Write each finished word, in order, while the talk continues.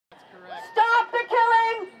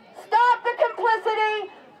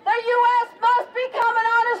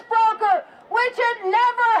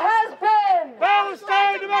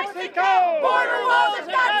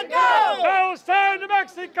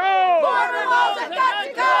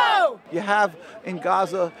You have in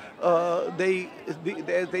Gaza, as the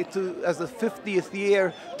 50th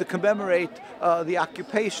year to commemorate the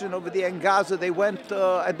occupation over there in Gaza, they went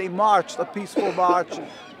and they marched, a peaceful march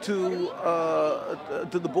to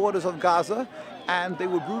the borders of Gaza, and they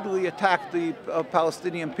were brutally attacked, the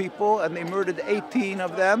Palestinian people, and they murdered 18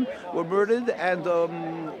 of them were murdered, and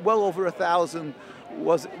well over 1,000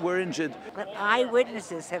 were injured. But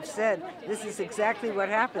eyewitnesses have said this is exactly what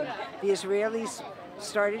happened. The Israelis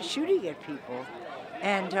started shooting at people,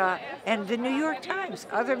 and the New York Times,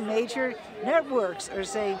 other major networks are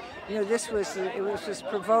saying, you know, this was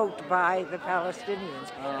provoked by the Palestinians,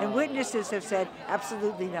 and witnesses have said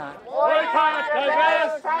absolutely not. Boycott,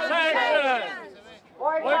 divest, sanctions!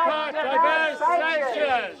 Boycott, divest,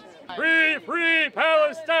 sanctions! Free, free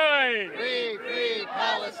Palestine! Free, free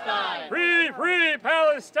Palestine! Free, free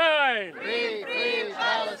Palestine! Free, free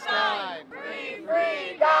Palestine! Free,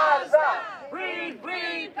 free Gaza! Free,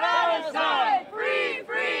 free Palestine! Free,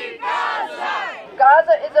 free Gaza!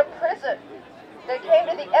 Gaza is a prison. They came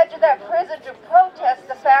to the edge of that prison to protest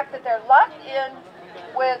the fact that they're locked in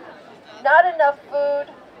with not enough food,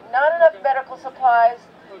 not enough medical supplies,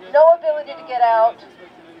 no ability to get out,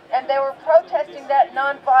 and they were protesting that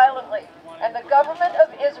non-violently. And the government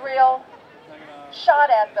of Israel shot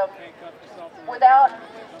at them without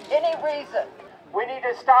any reason. We need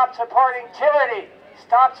to stop supporting tyranny.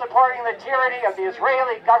 Stop supporting the tyranny of the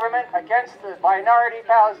Israeli government against the minority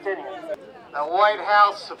Palestinians. The White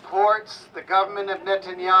House supports the government of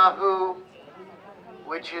Netanyahu,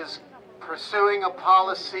 which is pursuing a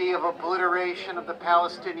policy of obliteration of the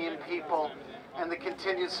Palestinian people and the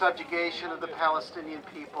continued subjugation of the Palestinian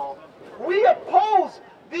people. We oppose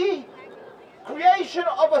the creation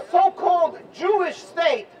of a so-called Jewish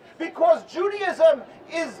state because Judaism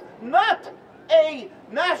is not a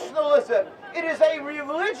nationalism. It is a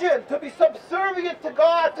religion to be subservient to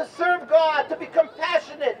God, to serve God, to be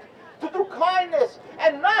compassionate, to do kindness,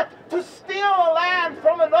 and not to steal a land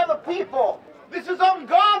from another people. This is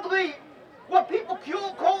ungodly. What people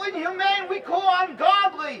call inhumane, we call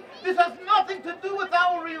ungodly. This has nothing to do with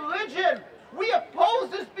our religion. We oppose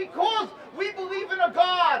this because we believe in a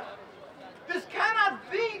God. This cannot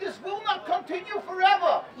be. This will not continue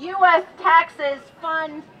forever. U.S. taxes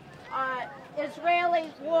fund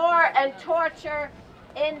Israeli war and torture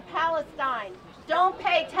in Palestine. Don't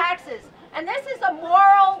pay taxes. And this is a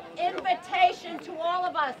moral invitation to all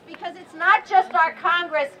of us, because it's not just our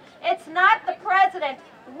Congress, it's not the president.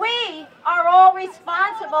 We are all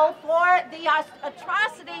responsible for the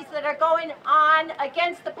atrocities that are going on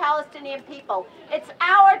against the Palestinian people. It's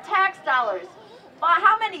our tax dollars.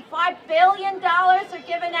 How many? $5 billion are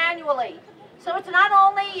given annually. So it's not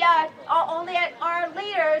only our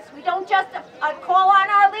leaders. We don't just call on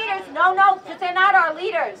our leaders. No, because they're not our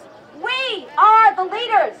leaders. We are the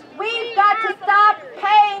leaders. We've got to stop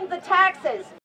paying the taxes.